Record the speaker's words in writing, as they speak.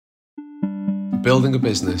Building a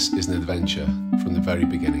business is an adventure from the very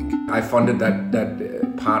beginning. I funded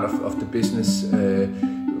that part of the business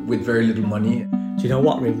with very little money. Do you know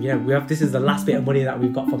what, Rim? This is the last bit of money that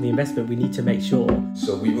we've got from the investment. We need to make sure.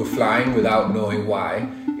 So we were flying without knowing why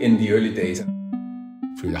in the early days.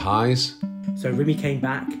 Through the highs. So Remy came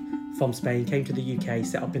back from Spain, came to the UK,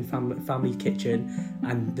 set up in family kitchen,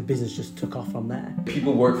 and the business just took off from there.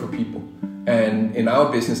 People work for people. And in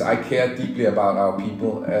our business, I care deeply about our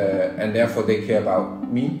people, and therefore they care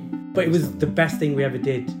about me. But it was the best thing we ever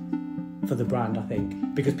did for the brand, I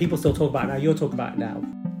think, because people still talk about it now. You're talking about it now.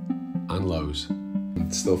 And lows.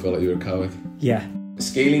 Still feel like you're a coward? Yeah.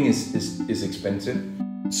 Scaling is expensive.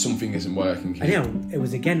 Something isn't working. And it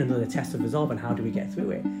was again another test of resolve and how do we get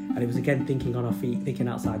through it. And it was again thinking on our feet, thinking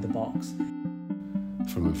outside the box.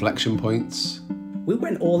 From inflection points. We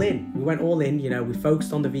went all in. We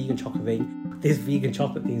focused on the vegan chocolate thing. This vegan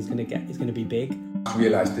chocolate thing is going to be big. I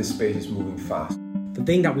realised this space is moving fast. The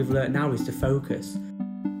thing that we've learned now is to focus.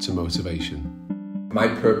 To motivation. My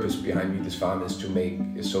purpose behind Meatless Farm is to make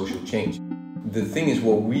a social change. The thing is,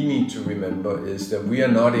 what we need to remember is that we are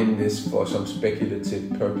not in this for some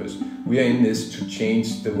speculative purpose. We are in this to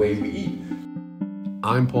change the way we eat.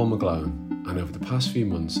 I'm Paul McGlone, and over the past few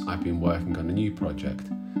months I've been working on a new project,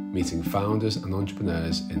 meeting founders and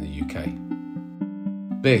entrepreneurs in the UK.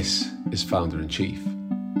 This is Founder in Chief,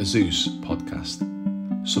 a Zeus podcast.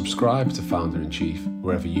 Subscribe to Founder in Chief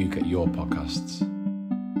wherever you get your podcasts.